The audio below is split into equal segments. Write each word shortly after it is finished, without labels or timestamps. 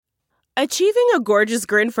Achieving a gorgeous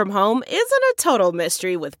grin from home isn't a total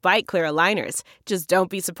mystery with Bite Clear aligners. Just don't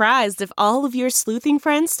be surprised if all of your sleuthing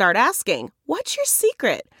friends start asking, "What's your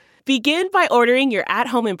secret?" Begin by ordering your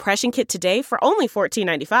at-home impression kit today for only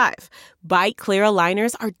 $14.95. Bite Clear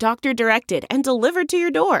aligners are doctor-directed and delivered to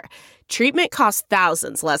your door. Treatment costs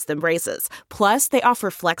thousands less than braces. Plus, they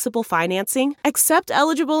offer flexible financing, accept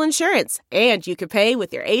eligible insurance, and you can pay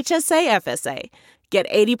with your HSA FSA. Get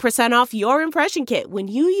 80% off your impression kit when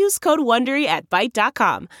you use code WONDERY at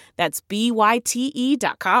Byte.com. That's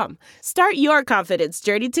BYTE.com. Start your confidence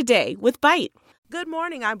journey today with Byte. Good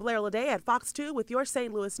morning, I'm Blair Lede at Fox 2 with your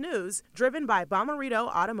St. Louis news, driven by Bomarito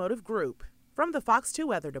Automotive Group. From the Fox 2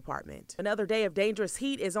 Weather Department. Another day of dangerous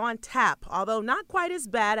heat is on tap, although not quite as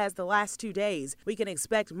bad as the last 2 days. We can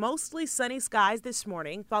expect mostly sunny skies this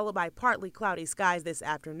morning, followed by partly cloudy skies this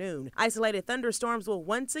afternoon. Isolated thunderstorms will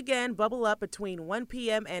once again bubble up between 1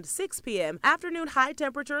 p.m. and 6 p.m. Afternoon high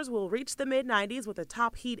temperatures will reach the mid-90s with a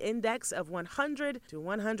top heat index of 100 to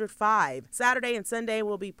 105. Saturday and Sunday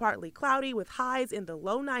will be partly cloudy with highs in the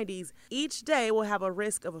low 90s. Each day will have a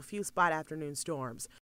risk of a few spot afternoon storms.